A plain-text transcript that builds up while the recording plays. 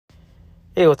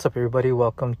Hey, what's up, everybody?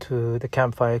 Welcome to the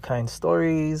Campfire Kind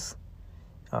Stories.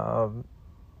 Um,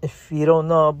 if you don't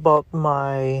know about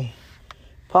my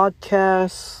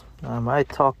podcast, I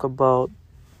talk about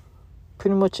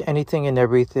pretty much anything and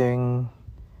everything.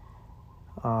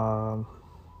 Um,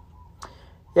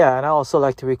 yeah, and I also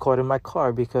like to record in my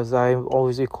car because I'm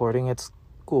always recording at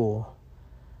school.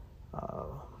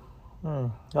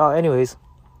 Anyways,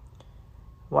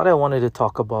 what I wanted to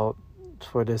talk about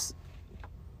for this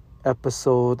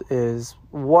episode is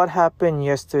what happened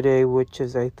yesterday, which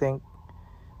is, I think,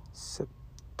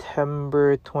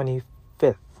 September 25th.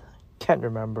 Can't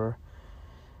remember.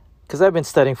 Because I've been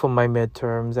studying for my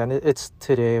midterms, and it's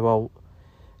today. Well,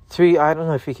 I don't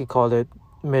know if you can call it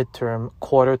midterm,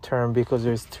 quarter term, because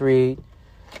there's 3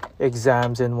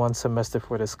 exams in one semester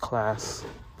for this class.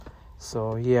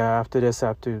 So, yeah, after this, I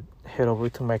have to head over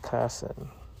to my class and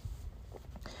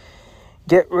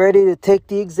get ready to take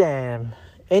the exam.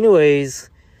 Anyways,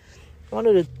 I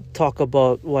wanted to talk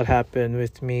about what happened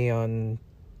with me on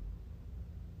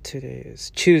today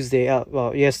is Tuesday.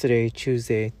 Yesterday,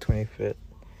 Tuesday, 25th.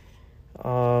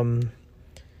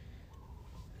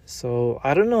 So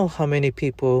I don't know how many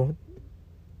people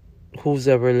who's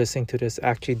ever listening to this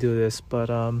actually do this, but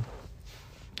I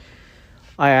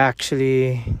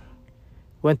actually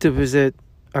went to visit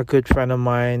a good friend of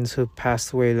mine who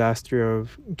passed away last year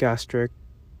of gastric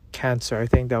cancer. I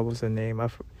think that was the name.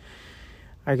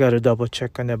 I got to double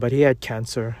check on that, but he had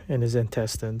cancer in his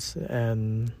intestines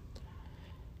and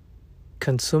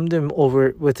consumed him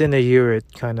within a year. It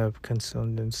kind of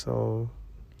consumed him. So,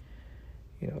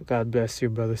 God bless you,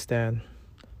 Brother Stan.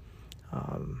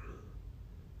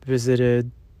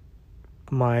 Visited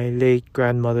my late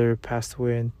grandmother, passed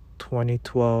away in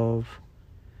 2012.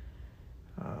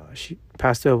 She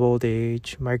passed away of old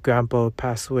age. My grandpa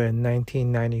passed away in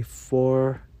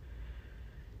 1994.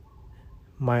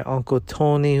 My uncle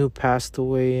Tony, who passed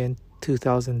away in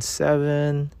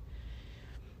 2007.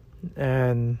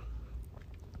 And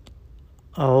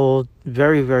a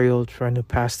very, very old friend who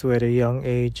passed away at a young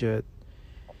age in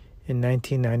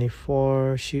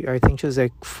 1994. I think she was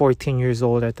like 14 years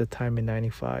old at the time in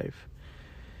 95.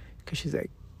 Because she's like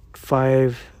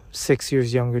 5-6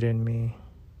 years younger than me.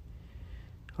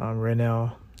 Right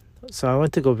now. So I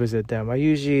went to go visit them. I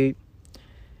usually,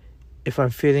 if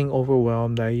I'm feeling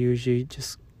overwhelmed, I usually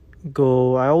just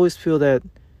go. I always feel that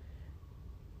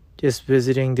just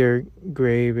visiting their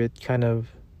grave, it kind of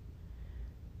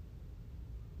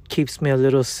keeps me a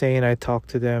little sane. I talk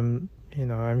to them.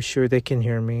 I'm sure they can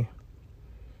hear me.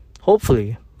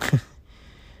 Hopefully.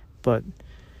 But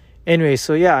anyway,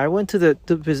 so yeah, I went to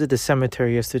visit the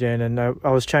cemetery yesterday, and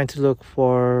I was trying to look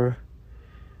for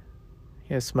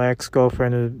my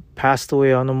ex-girlfriend who passed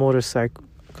away on a motorcycle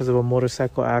because of a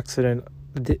motorcycle accident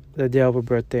the day of her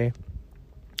birthday.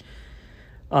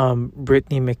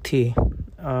 Brittany McTee.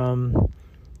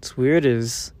 It's weird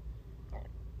is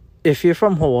if you're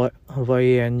from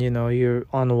Hawaii and you're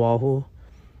on Oahu,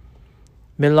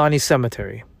 Mililani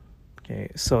Cemetery. Okay,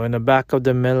 so in the back of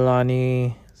the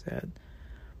Mililani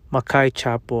Makai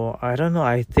Chapel, I don't know.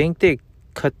 I think they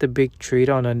cut the big tree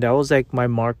down, and that was like my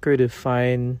marker to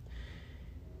find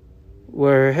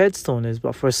where her headstone is.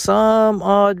 But for some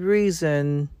odd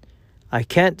reason, I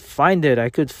can't find it. I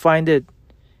could find it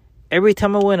every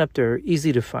time I went up there,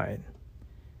 easy to find.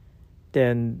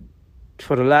 Then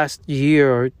for the last year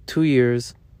or 2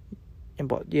 years, a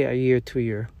year, 2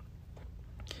 year,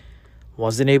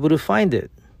 wasn't able to find it.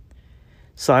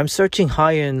 So I'm searching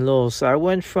high and low. So I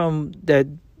went from the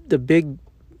big,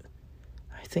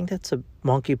 I think that's a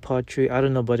monkey paw tree. I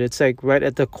don't know, but it's like right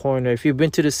at the corner. If you've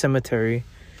been to the cemetery,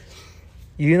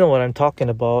 you know what I'm talking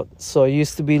about. So it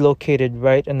used to be located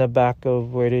right in the back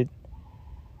of in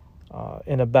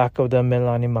the back of the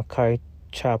Mililani Makai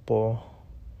Chapel.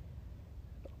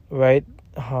 Right?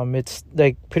 It's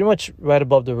like pretty much right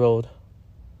above the road.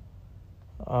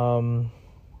 I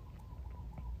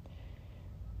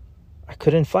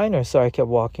couldn't find her, so I kept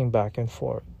walking back and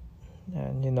forth.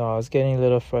 And, I was getting a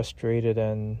little frustrated.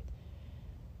 And,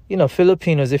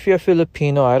 Filipinos, if you're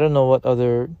Filipino, I don't know what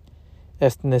other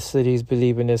ethnicities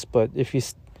believe in this, but if you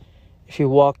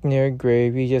walk near a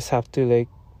grave, you just have to like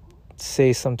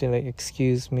say something like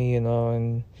 "excuse me,"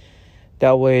 and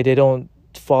that way they don't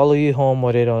follow you home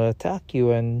or they don't attack you.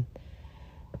 And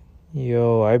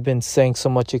I've been saying so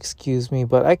much "excuse me,"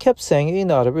 but I kept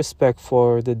saying out of respect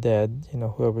for the dead,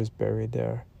 whoever's buried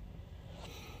there.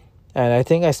 And I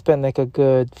think I spent like a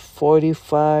good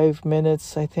 45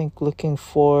 minutes, I think, looking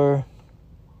for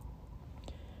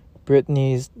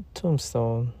Brittany's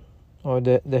tombstone or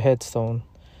the headstone.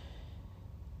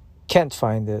 Can't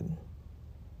find it.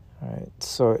 Right,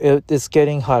 so it's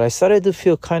getting hot. I started to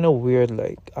feel kind of weird.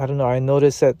 Like, I don't know. I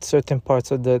noticed that certain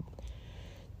parts of the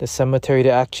cemetery,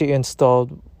 they actually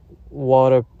installed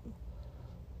water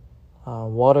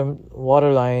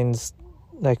water lines,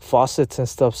 like faucets and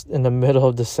stuff, in the middle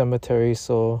of the cemetery.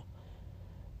 So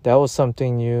that was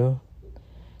something new.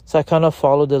 So I kind of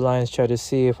followed the lines, tried to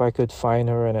see if I could find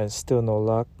her, and it's still no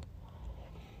luck.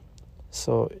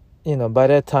 So, by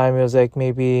that time it was like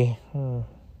maybe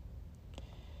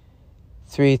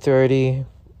 3:30,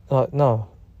 no,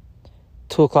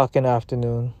 2 o'clock in the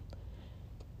afternoon,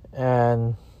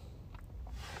 and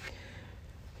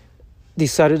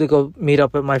decided to go meet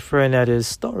up with my friend at his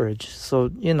storage.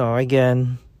 So,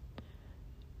 again,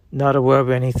 not aware of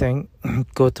anything,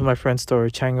 go to my friend's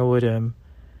storage, hang out with him.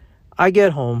 I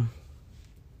get home.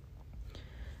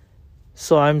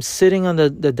 So I'm sitting on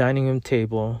the dining room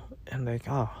table and like,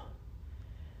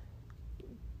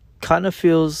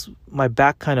 my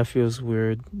back kind of feels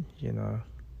weird,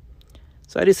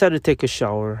 So I decided to take a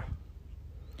shower.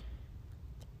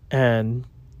 And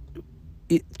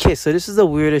okay, so this is the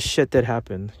weirdest shit that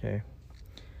happened. Okay,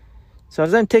 so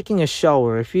as I'm taking a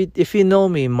shower, if you know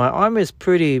me, my arm is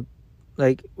pretty,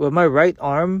 like, with my right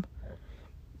arm,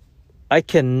 I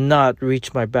cannot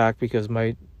reach my back because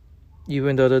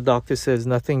even though the doctor says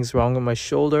nothing's wrong with my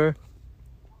shoulder,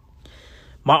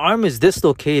 my arm is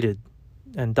dislocated,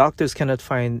 and doctors cannot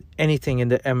find anything in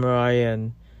the MRI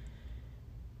and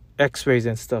X-rays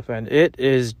and stuff, and it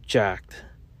is jacked.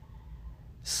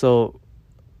 So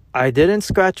I didn't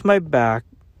scratch my back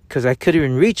because I couldn't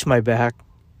even reach my back.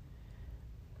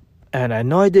 And I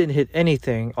know I didn't hit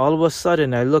anything. All of a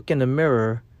sudden, I look in the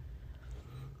mirror.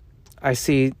 I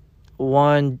see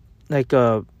one,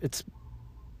 it's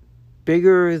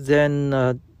bigger than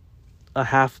a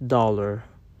 $50,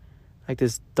 like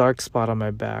this dark spot on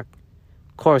my back.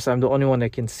 Of course, I'm the only one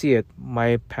that can see it.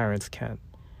 My parents can't.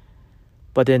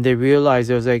 But then they realized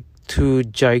there was like 2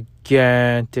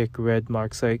 gigantic red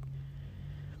marks, like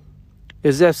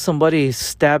as if somebody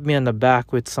stabbed me on the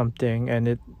back with something, and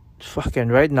it fucking,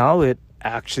 right now it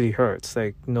actually hurts.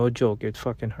 Like, no joke, it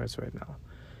fucking hurts right now.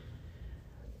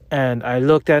 And I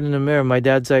looked at it in the mirror. My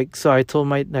dad's like, so I told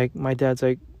my dad's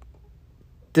like,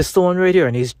 this is the one right here,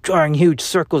 and he's drawing huge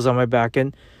circles on my back.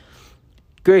 And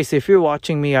Grace, if you're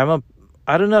watching me, I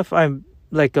don't know if I'm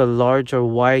like a large or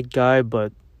wide guy,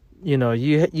 but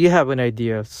you have an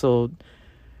idea. So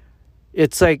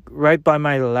it's like right by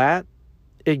my lat.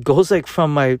 It goes like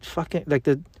from my fucking, like,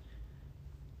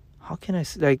 how can I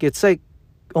say, like, it's like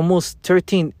almost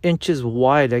 13 inches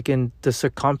wide, like in the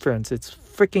circumference. It's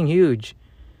freaking huge.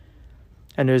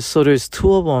 And there's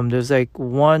 2 of them. There's like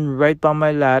one right by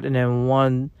my lat, and then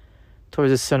one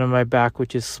towards the center of my back,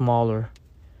 which is smaller.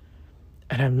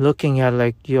 And I'm looking at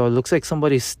it it looks like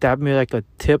somebody stabbed me like a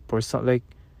tip or something.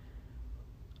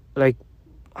 Like,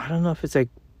 I don't know if it's like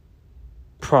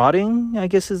prodding, I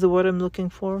guess is the word I'm looking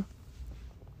for.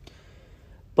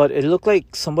 But it looked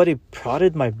like somebody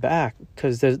prodded my back,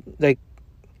 because there's like,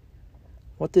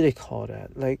 what do they call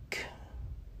that? Like,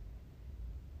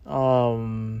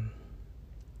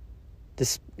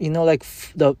 this, like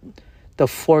the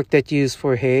fork that you use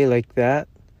for hay, like that.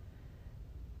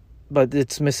 But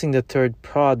it's missing the 3rd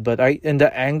prod. But in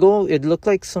the angle, it looked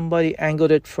like somebody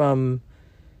angled it from,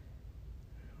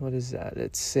 what is that?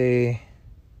 Let's say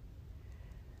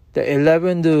the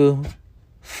 11 to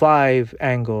 5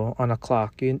 angle on a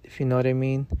clock, if you know what I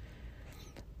mean.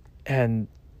 And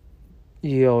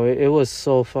it was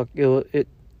so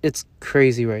it's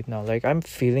crazy right now. Like, I'm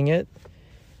feeling it.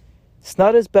 It's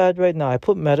not as bad right now. I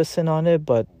put medicine on it,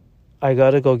 but I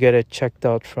gotta go get it checked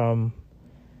out from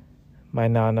my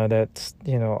nana. That's,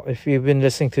 if you've been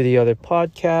listening to the other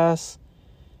podcasts,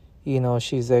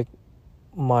 she's like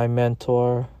my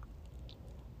mentor.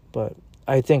 But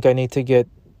I think I need to get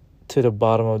to the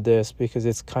bottom of this, because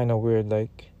it's kind of weird.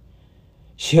 Like,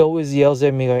 she always yells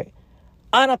at me like,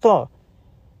 Anako,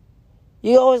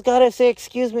 you always gotta say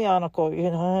excuse me, Anako,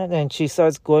 and she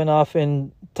starts going off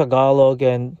in Tagalog.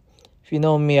 And if you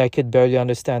know me, I could barely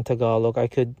understand Tagalog. I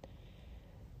could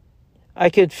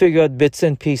figure out bits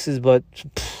and pieces, but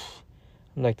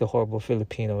I'm like the horrible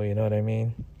Filipino, you know what I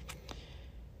mean?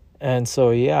 And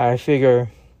so, yeah, I figure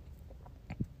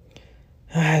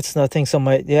it's nothing. So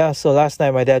so last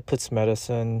night my dad put some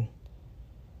medicine,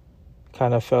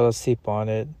 kind of fell asleep on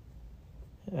it,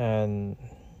 and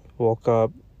woke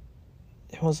up.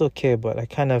 It was okay, but I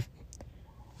can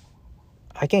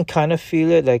kind of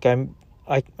feel it. Like, I'm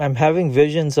having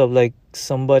visions of like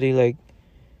somebody like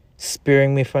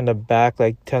spearing me from the back,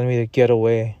 like telling me to get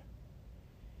away.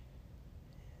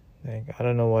 Like, I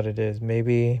don't know what it is.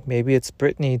 Maybe it's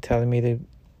Brittany telling me to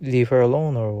leave her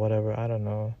alone or whatever. I don't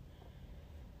know.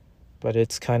 But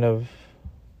it's kind of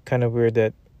weird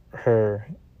that her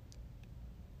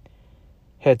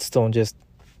headstone just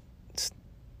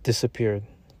disappeared.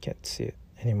 Can't see it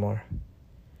anymore.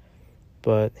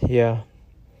 But yeah.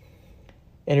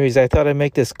 Anyways, I thought I'd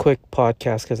make this quick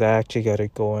podcast because I actually got to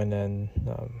go in and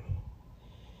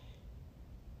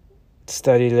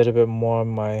study a little bit more on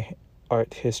my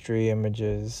art history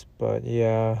images. But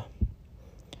yeah,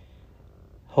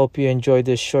 hope you enjoyed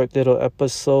this short little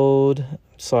episode.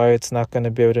 Sorry it's not going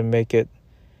to be able to make it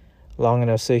long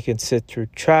enough so you can sit through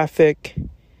traffic.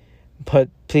 But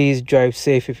please drive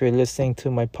safe if you're listening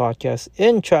to my podcast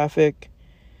in traffic.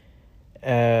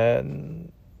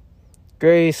 And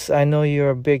Grace, I know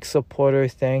you're a big supporter.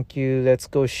 Thank you. Let's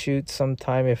go shoot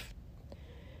sometime if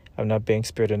I'm not being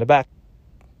speared in the back.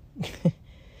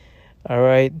 All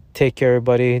right. Take care,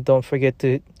 everybody. Don't forget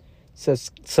to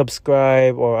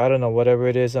subscribe, or I don't know, whatever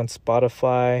it is on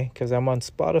Spotify, because I'm on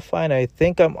Spotify and I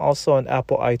think I'm also on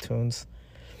Apple iTunes.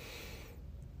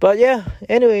 But yeah,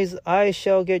 anyways, I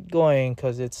shall get going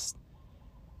because it's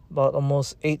about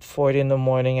almost 8:40 in the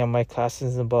morning and my class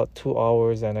is in about 2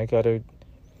 hours and I got to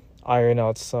iron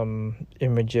out some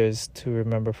images to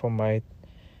remember from my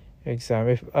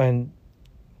exam.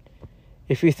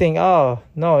 If you think, oh,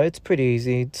 no, it's pretty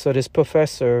easy. So this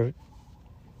professor,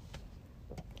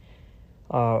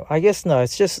 I guess no,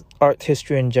 it's just art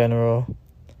history in general.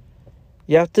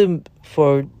 You have to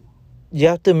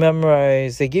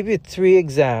memorize. They give you 3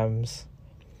 exams.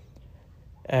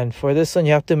 And for this one,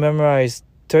 you have to memorize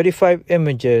 35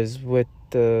 images with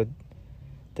the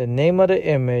name of the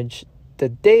image, the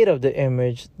date of the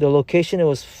image, the location it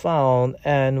was found,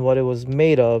 and what it was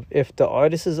made of. If the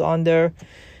artist is on there,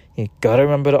 you gotta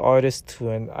remember the artist too.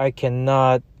 And I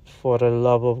cannot, for the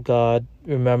love of God,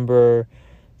 remember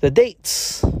the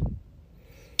dates.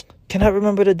 Cannot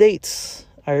remember the dates.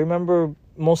 I remember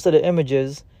most of the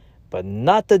images, but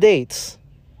not the dates.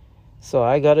 So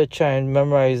I gotta try and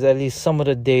memorize at least some of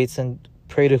the dates and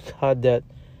pray to God that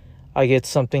I get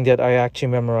something that I actually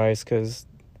memorize, because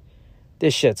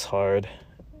this shit's hard.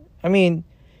 I mean,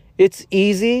 it's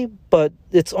easy, but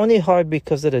it's only hard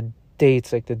because of the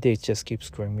dates. Like, the dates just keep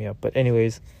screwing me up. But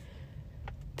anyways,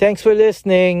 thanks for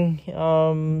listening.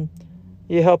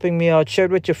 You're helping me out. Share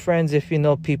it with your friends if you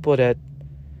know people that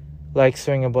like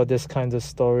hearing about this kind of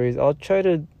stories. I'll try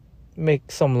to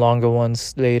make some longer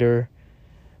ones later.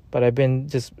 But I've been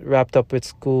just wrapped up with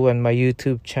school and my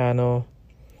YouTube channel.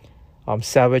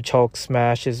 Savage Hulk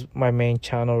Smash is my main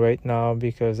channel right now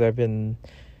because I've been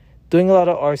doing a lot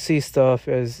of RC stuff,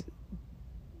 as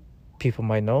people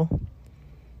might know.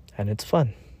 And it's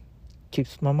fun.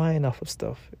 Keeps my mind off of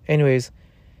stuff. Anyways,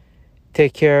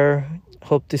 take care.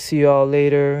 Hope to see you all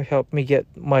later. Help me get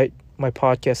my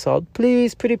podcast out.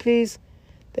 Please, pretty please.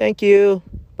 Thank you.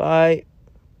 Bye.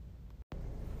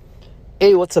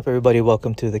 Hey, what's up, everybody?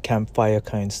 Welcome to the Campfire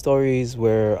Kind Stories,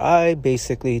 where I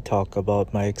basically talk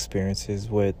about my experiences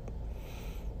with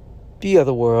the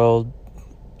other world,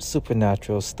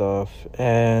 supernatural stuff,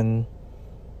 and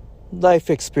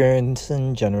life experience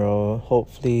in general.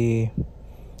 Hopefully,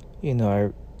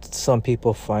 some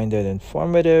people find it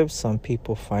informative. Some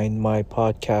people find my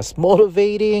podcast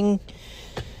motivating,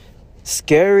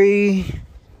 scary,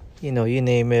 you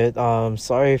name it.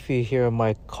 Sorry if you hear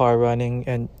my car running,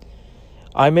 and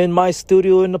I'm in my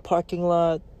studio in the parking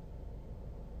lot,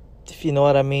 if you know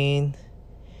what I mean.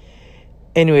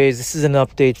 Anyways, this is an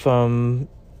update from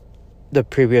the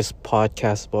previous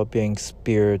podcast about being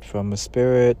speared from a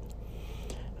spirit.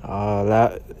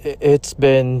 It's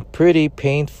been pretty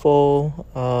painful.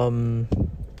 I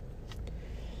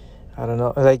don't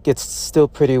know. Like, it's still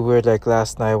pretty weird. Like,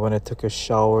 last night when I took a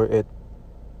shower, it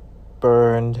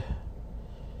burned.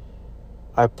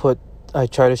 I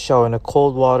tried to shower in the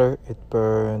cold water, it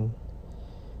burned.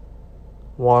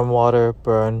 Warm water,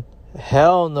 burned.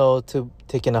 Hell no to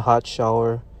taking a hot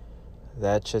shower.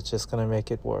 That shit's just gonna make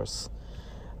it worse.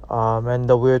 And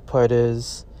the weird part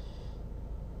is,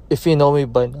 if you know me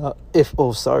by now,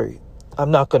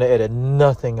 I'm not gonna edit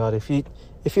nothing out. If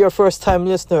you're a first time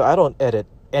listener, I don't edit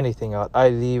anything out. I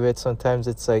leave it. Sometimes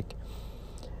it's like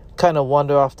kind of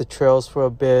wander off the trails for a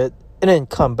bit and then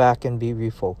come back and be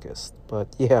refocused.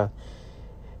 But yeah.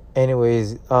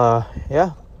 Anyways,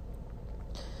 yeah.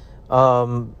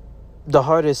 The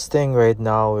hardest thing right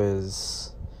now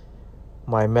is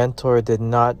my mentor did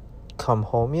not come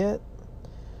home yet.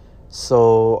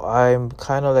 So I'm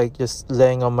kind of like just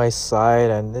laying on my side,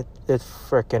 and it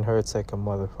freaking hurts like a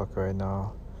motherfucker right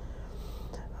now.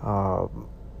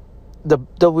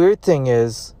 The weird thing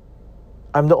is,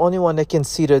 I'm the only one that can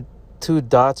see the 2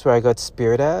 dots where I got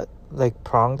speared at, like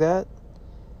pronged at.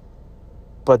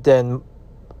 But then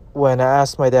when I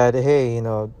asked my dad, hey,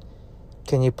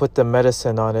 can you put the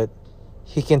medicine on it?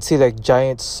 He can see like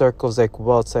giant circles, like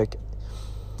welts, like,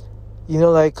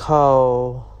 like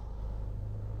how,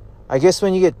 I guess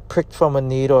when you get pricked from a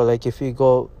needle, like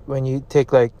when you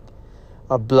take like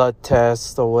a blood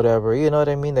test or whatever, you know what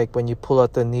I mean? Like when you pull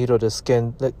out the needle, the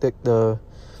skin, like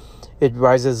it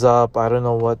rises up. I don't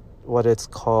know what it's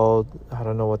called. I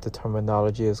don't know what the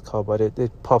terminology is called, but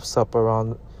it puffs up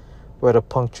around where the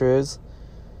puncture is.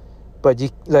 But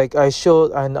I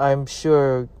showed, and I'm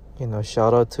sure,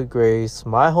 shout out to Grace,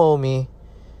 my homie.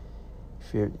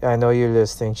 I know you're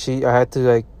listening. I had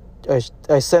to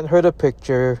I sent her the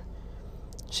picture.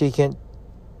 She can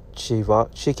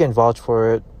vouch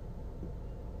for it,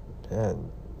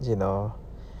 and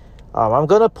I'm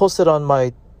gonna post it on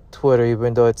my Twitter,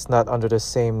 even though it's not under the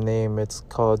same name. It's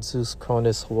called Zeus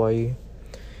Cronus Hawaii.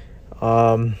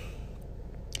 From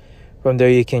there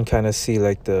you can kind of see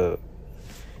like it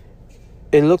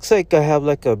looks like I have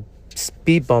like a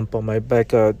speed bump on my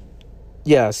back.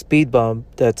 Speed bump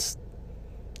that's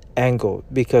angled,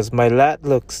 because my lats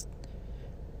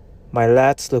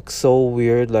look so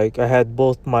weird. Like I had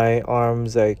both my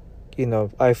arms, like,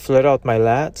 I flared out my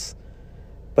lats,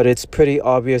 but it's pretty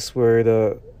obvious where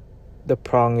the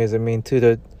prong is. I mean,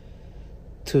 to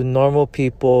normal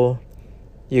people,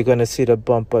 you're gonna see the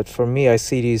bump, but for me, I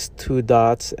see these two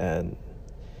dots. And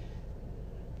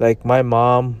like my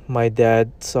mom, my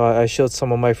dad saw it. I showed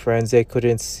some of my friends, they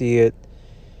couldn't see it.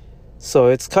 So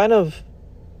it's kind of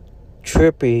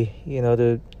trippy,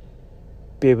 to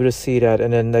be able to see that.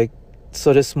 And then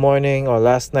so this morning or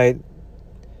last night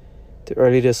to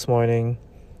early this morning,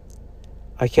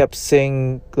 I kept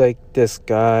seeing like this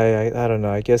guy. I don't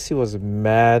know, I guess he was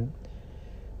mad.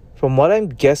 From what I'm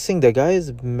guessing, the guy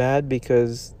is mad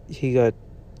because he got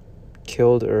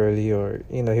killed early, or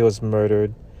he was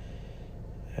murdered.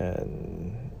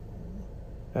 And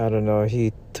I don't know,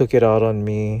 he took it out on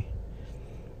me.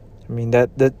 I mean,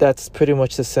 that's pretty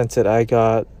much the sense that I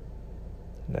got.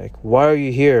 Like, why are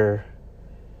you here?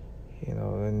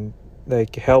 And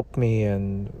like, help me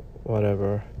and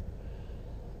whatever.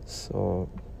 So,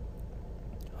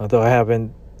 although I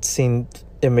haven't seen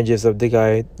images of the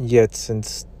guy yet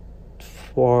since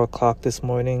 4 o'clock this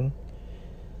morning,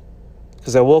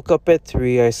 because I woke up at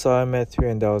 3, I saw him at 3,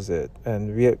 and that was it.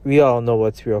 And we all know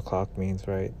what 3 o'clock means,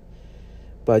 right?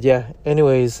 But yeah,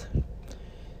 anyways,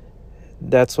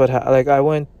 that's what I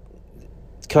went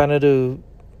kind of to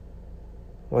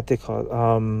what they call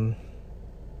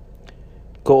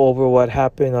go over what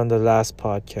happened on the last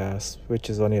podcast, which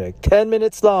is only like 10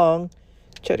 minutes long.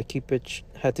 Had to keep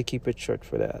it short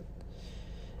for that.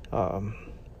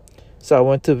 So I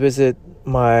went to visit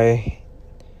my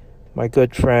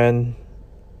good friend,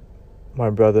 my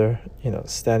brother,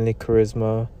 Stanley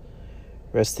Charisma.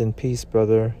 Rest in peace,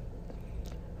 brother.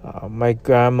 My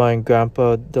grandma and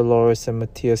grandpa, Dolores and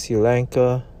Matthias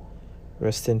Ulanka.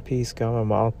 Rest in peace,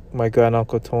 grandma. My grand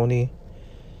uncle Tony.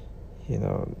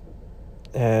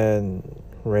 And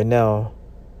Raynell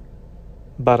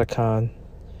Barakan.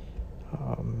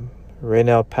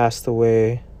 Raynell passed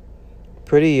away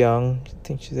pretty young. I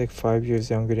think she's like 5 years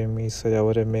younger than me, so that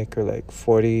would have made her like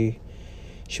 40.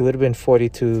 She would have been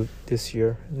 42 this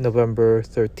year, November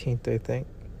 13th, I think.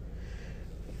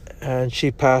 And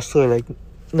she passed away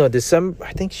December.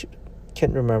 I think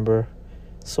can't remember,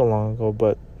 so long ago,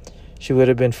 but she would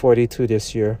have been 42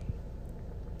 this year.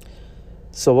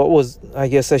 So I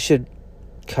guess I should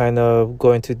kind of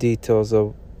go into details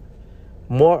of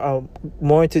more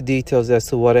into details as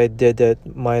to what I did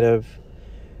that might have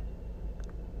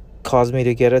caused me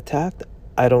to get attacked.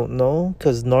 I don't know,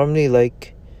 because normally,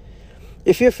 like,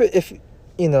 if you're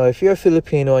a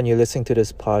Filipino and you're listening to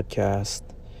this podcast,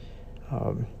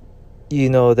 you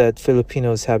know that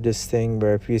Filipinos have this thing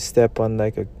where if you step on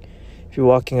if you're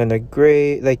walking on a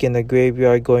grave, like in a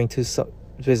graveyard, going to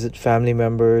visit family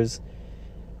members,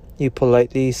 you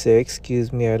politely say,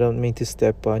 "Excuse me, I don't mean to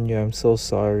step on you. I'm so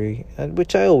sorry," and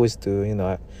which I always do.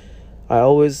 I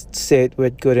always say it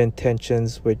with good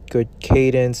intentions, with good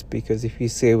cadence, because if you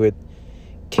say with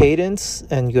cadence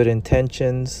and good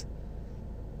intentions,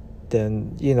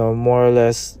 then more or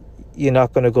less you're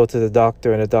not going to go to the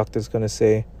doctor and the doctor's going to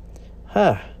say,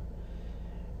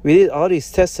 we did all these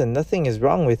tests and nothing is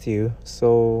wrong with you,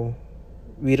 so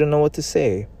we don't know what to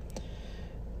say.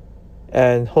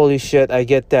 And holy shit, I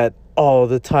get that all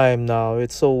the time now.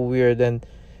 It's so weird. And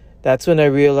that's when I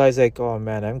realized, oh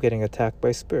man, I'm getting attacked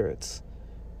by spirits.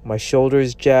 My shoulder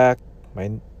is jacked,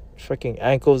 my freaking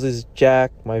ankles is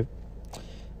jacked,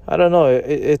 I don't know,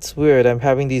 it's weird. I'm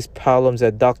having these problems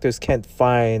that doctors can't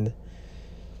find.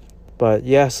 But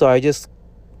yeah, so I just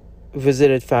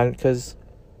visited family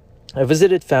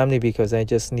because I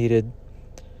just needed,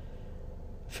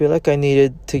 feel like I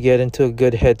needed to get into a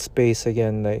good headspace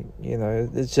again. Like,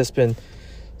 it's just been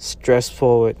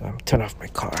stressful with, turn off my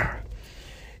car.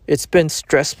 It's been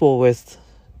stressful with,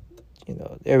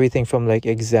 everything from like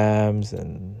exams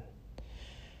and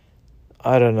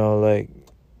I don't know, like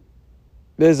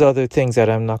there's other things that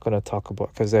I'm not going to talk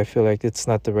about because I feel like it's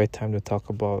not the right time to talk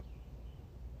about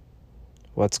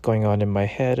what's going on in my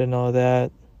head and all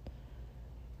that.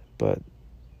 But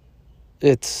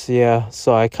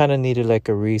so I kind of needed like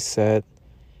a reset,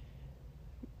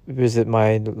 visit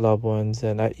my loved ones.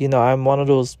 And I'm one of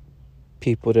those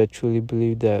people that truly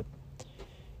believe that,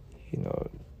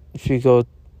 if you go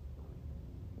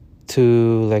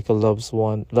to like a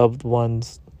loved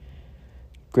one's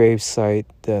grave site,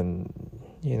 then,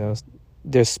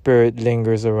 their spirit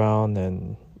lingers around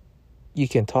and you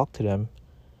can talk to them.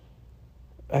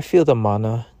 I feel the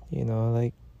mana,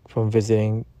 like from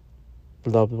visiting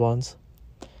loved ones.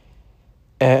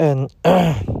 And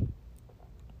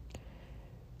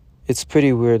it's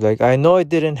pretty weird. Like, I know it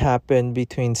didn't happen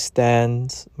between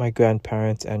Stan's, my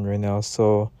grandparents, and Renelle.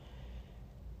 So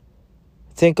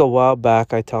I think a while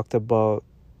back I talked about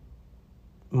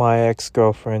my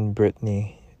ex-girlfriend,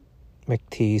 Brittany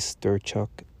McTee Sturchuk.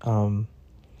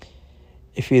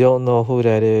 If you don't know who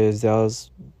that is,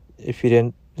 if you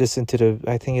didn't listen to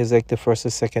I think it's like the first or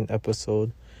second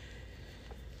episode.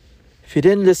 If you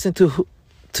didn't listen to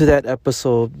that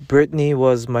episode, Brittany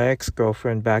was my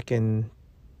ex-girlfriend back in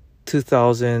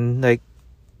 2000, like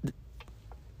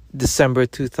December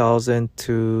 2000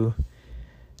 to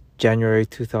January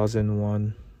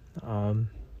 2001.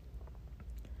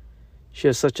 She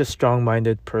was such a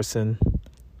strong-minded person,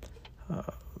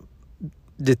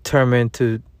 determined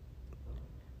to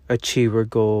achieve her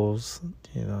goals,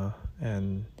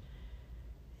 and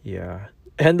yeah.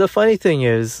 And the funny thing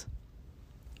is,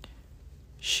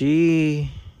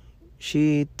 she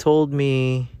told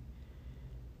me,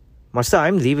 Marcel,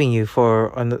 I'm leaving you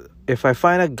if I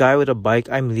find a guy with a bike,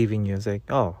 I'm leaving you. It's like,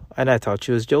 oh, and I thought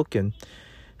she was joking.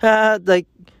 Like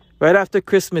right after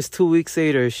Christmas, 2 weeks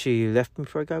later, she left me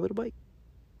for a guy with a bike.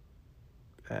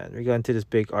 And we got into this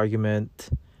big argument.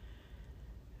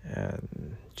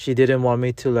 And she didn't want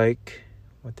me to, like,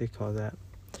 what they call that?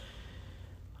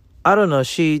 I don't know.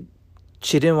 She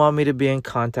didn't want me to be in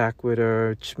contact with her,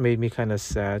 which made me kind of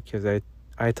sad because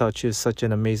I thought she was such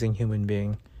an amazing human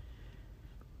being.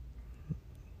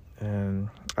 And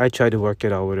I tried to work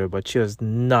it out with her, but she was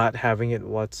not having it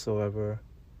whatsoever.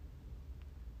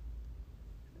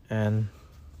 And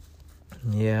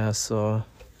yeah, so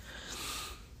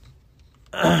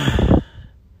I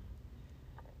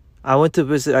went to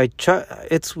visit.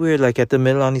 It's weird, like at the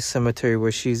Mililani Cemetery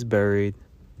where she's buried,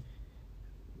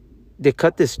 they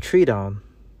cut this tree down.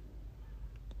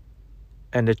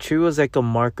 And the tree was like a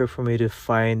marker for me to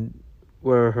find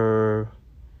where her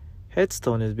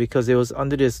headstone is, because it was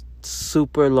under this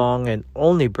super long and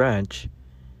only branch,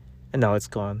 and now it's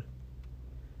gone.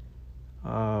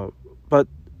 But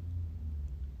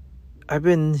I've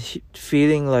been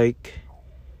feeling like,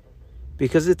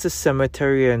 because it's a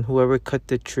cemetery and whoever cut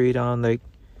the tree down, like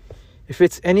if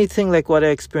it's anything like what I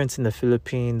experienced in the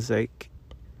Philippines, like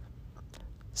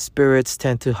spirits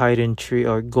tend to hide in tree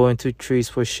or go into trees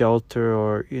for shelter,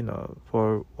 or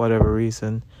for whatever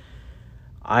reason.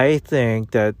 I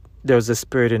think that there was a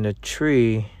spirit in a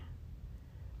tree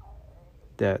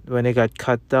that when it got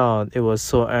cut down, it was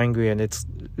so angry and it's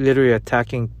literally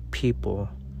attacking people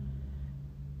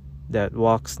that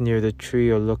walks near the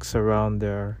tree or looks around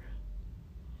there.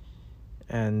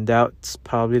 And that's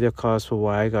probably the cause for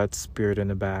why I got speared in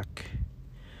the back.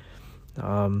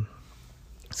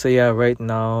 So yeah, right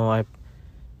now I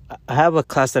have a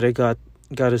class that I got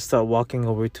to start walking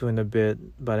over to in a bit,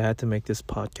 but I had to make this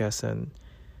podcast. And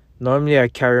normally I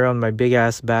carry around my big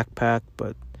ass backpack,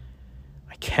 but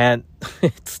I can't.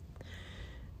 I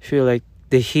feel like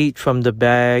the heat from the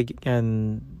bag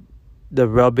and the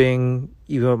rubbing,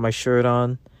 even with my shirt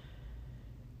on,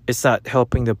 it's not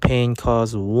helping the pain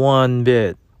cause one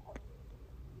bit.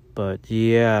 But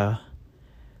yeah,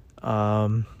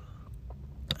 I'm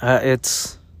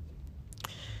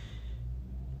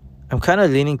kind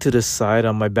of leaning to the side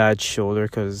on my bad shoulder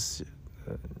because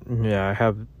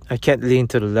I can't lean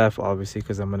to the left obviously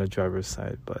because I'm on the driver's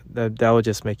side, but that would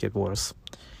just make it worse.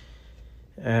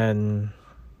 And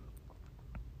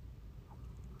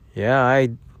yeah,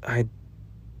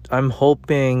 I'm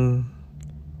hoping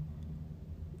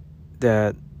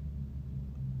that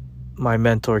my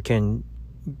mentor can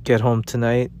get home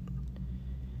tonight,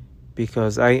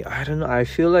 because I don't know, I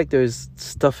feel like there's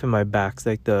stuff in my back,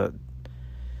 like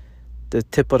the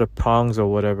tip of the prongs or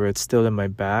whatever, it's still in my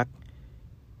back,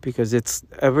 because it's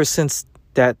ever since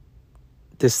that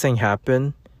this thing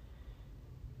happened,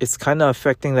 it's kind of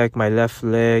affecting like my left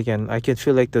leg, and I can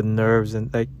feel like the nerves,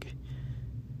 and like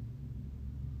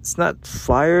it's not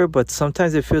fire, but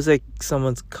sometimes it feels like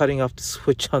someone's cutting off the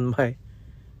switch on my,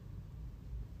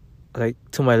 like,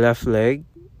 to my left leg,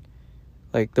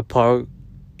 like the power,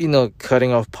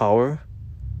 cutting off power.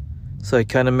 So it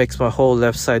kind of makes my whole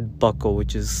left side buckle,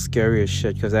 which is scary as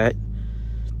shit, because the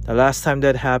last time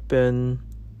that happened,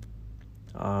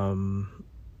 the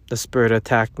spirit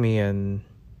attacked me, and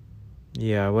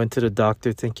yeah, I went to the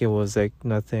doctor thinking it was like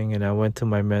nothing, and I went to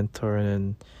my mentor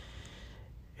and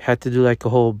had to do like a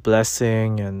whole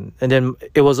blessing, and then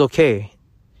it was okay.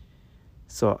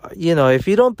 So, if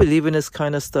you don't believe in this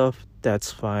kind of stuff,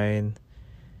 that's fine.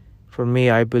 For me,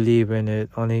 I believe in it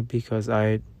only because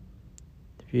if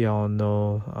you all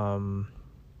know,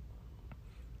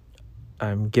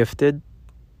 I'm gifted,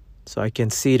 so I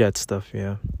can see that stuff,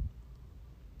 yeah.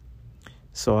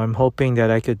 So I'm hoping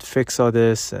that I could fix all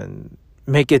this and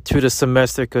make it through the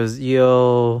semester, because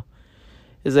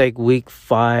it's like week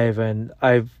 5 and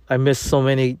I missed so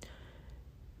many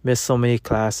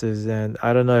classes, and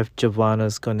I don't know if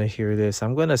Giovanna's gonna hear this.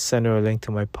 I'm gonna send her a link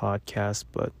to my podcast,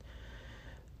 but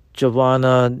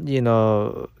Giovanna,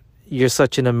 you're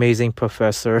such an amazing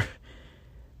professor.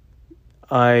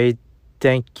 I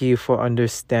thank you for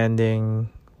understanding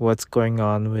what's going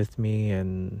on with me,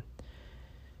 and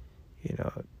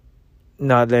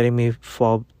not letting me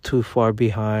fall too far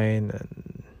behind.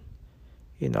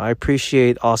 And I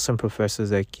appreciate awesome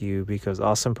professors like you, because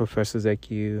awesome professors like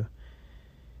you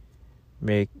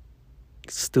make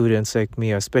students like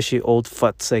me, especially old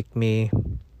futs like me,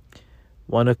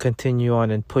 want to continue on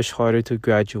and push harder to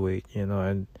graduate,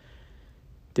 and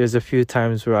there's a few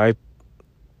times where I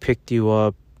picked you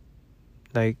up,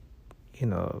 like,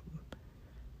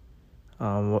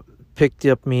 picked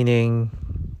you up meaning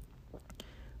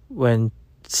when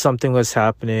something was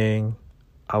happening,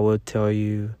 I would tell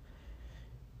you,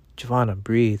 Giovanna,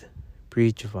 breathe,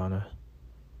 Giovanna.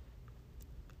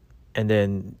 And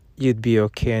then you'd be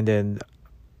okay. And then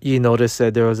you notice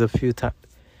that there was a few times,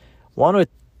 1 or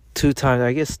 2 times,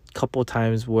 I guess a couple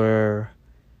times, where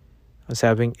I was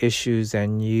having issues,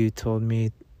 and you told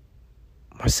me,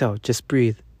 Marcel, just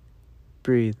breathe.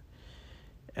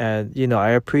 And, I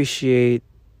appreciate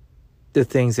the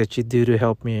things that you do to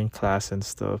help me in class and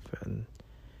stuff. And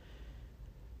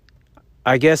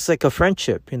I guess like a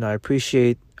friendship, I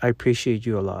appreciate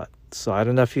you a lot. So I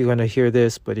don't know if you're going to hear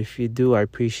this, but if you do, I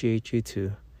appreciate you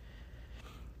too.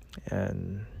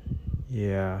 And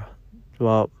yeah,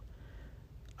 well,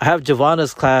 I have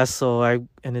Giovanna's class, and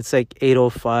it's like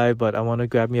 8:05, but I want to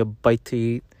grab me a bite to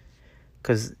eat,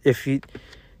 because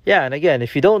and again,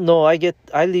 if you don't know,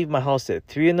 I leave my house at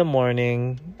 3 a.m.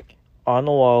 on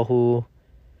Oahu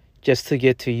just to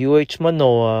get to UH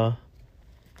Manoa.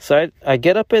 So I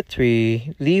get up at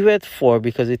 3, leave at 4,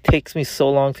 because it takes me so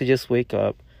long to just wake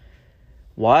up.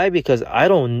 Why? Because I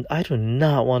do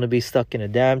not want to be stuck in a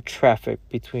damn traffic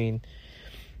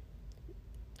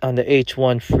on the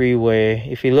H1 freeway.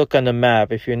 If you look on the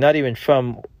map, if you're not even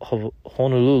from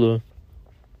Honolulu,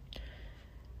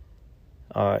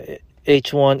 H1,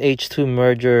 H2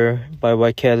 merger by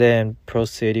Waikele and Pro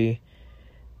City,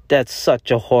 that's such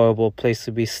a horrible place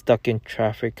to be stuck in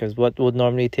traffic, because what would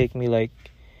normally take me like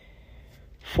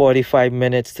 45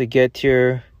 minutes to get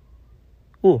here.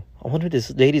 Ooh, I wonder if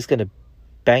this lady's gonna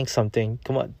bang something.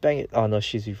 Come on, bang it. Oh no,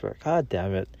 she's reversed. God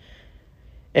damn it.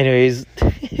 Anyways,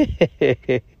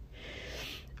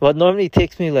 what normally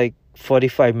takes me like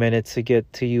 45 minutes to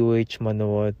get to UH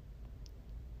Manoa,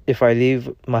 if I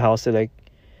leave my house at like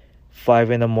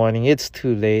 5 a.m, it's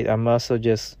too late. I must also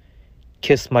just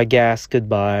kiss my gas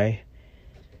goodbye.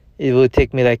 It would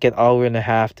take me like an hour and a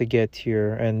half to get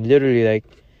here, and literally, like,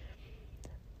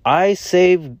 I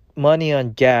save money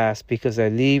on gas because I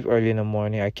leave early in the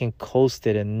morning. I can coast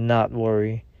it and not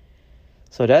worry.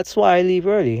 So that's why I leave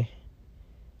early.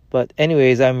 But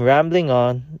anyways, I'm rambling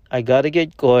on. I gotta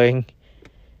get going.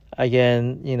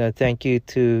 Again, thank you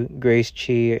to Grace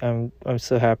Chi. I'm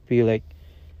so happy. Like,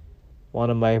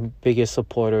 one of my biggest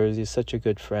supporters. You're such a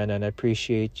good friend, and I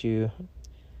appreciate you.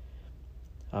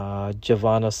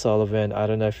 Giovanna Sullivan, I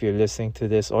don't know if you're listening to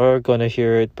this or gonna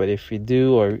hear it, but if you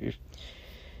do, or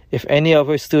if any of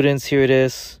our students hear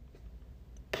this,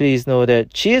 please know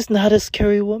that she is not a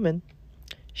scary woman.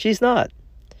 She's not.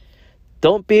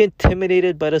 Don't be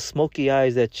intimidated by the smoky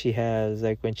eyes that she has,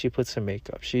 like when she puts her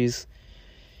makeup. She's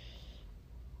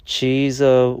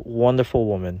a wonderful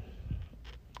woman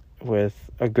with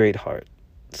a great heart.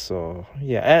 So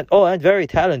yeah, and very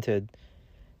talented.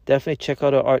 definitely check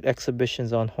out her art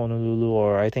exhibitions on Honolulu,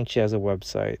 or I think she has a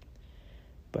website.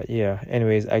 But yeah,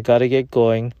 anyways, I gotta get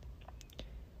going.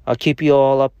 I'll keep you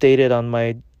all updated on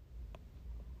my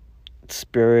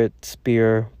spirit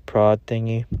spear prod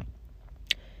thingy.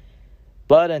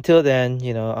 But until then,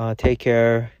 take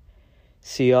care.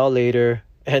 See y'all later.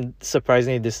 And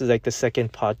surprisingly, this is like the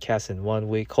second podcast in 1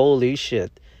 week. Holy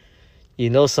shit. You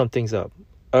know something's up.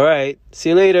 All right. See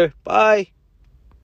you later. Bye.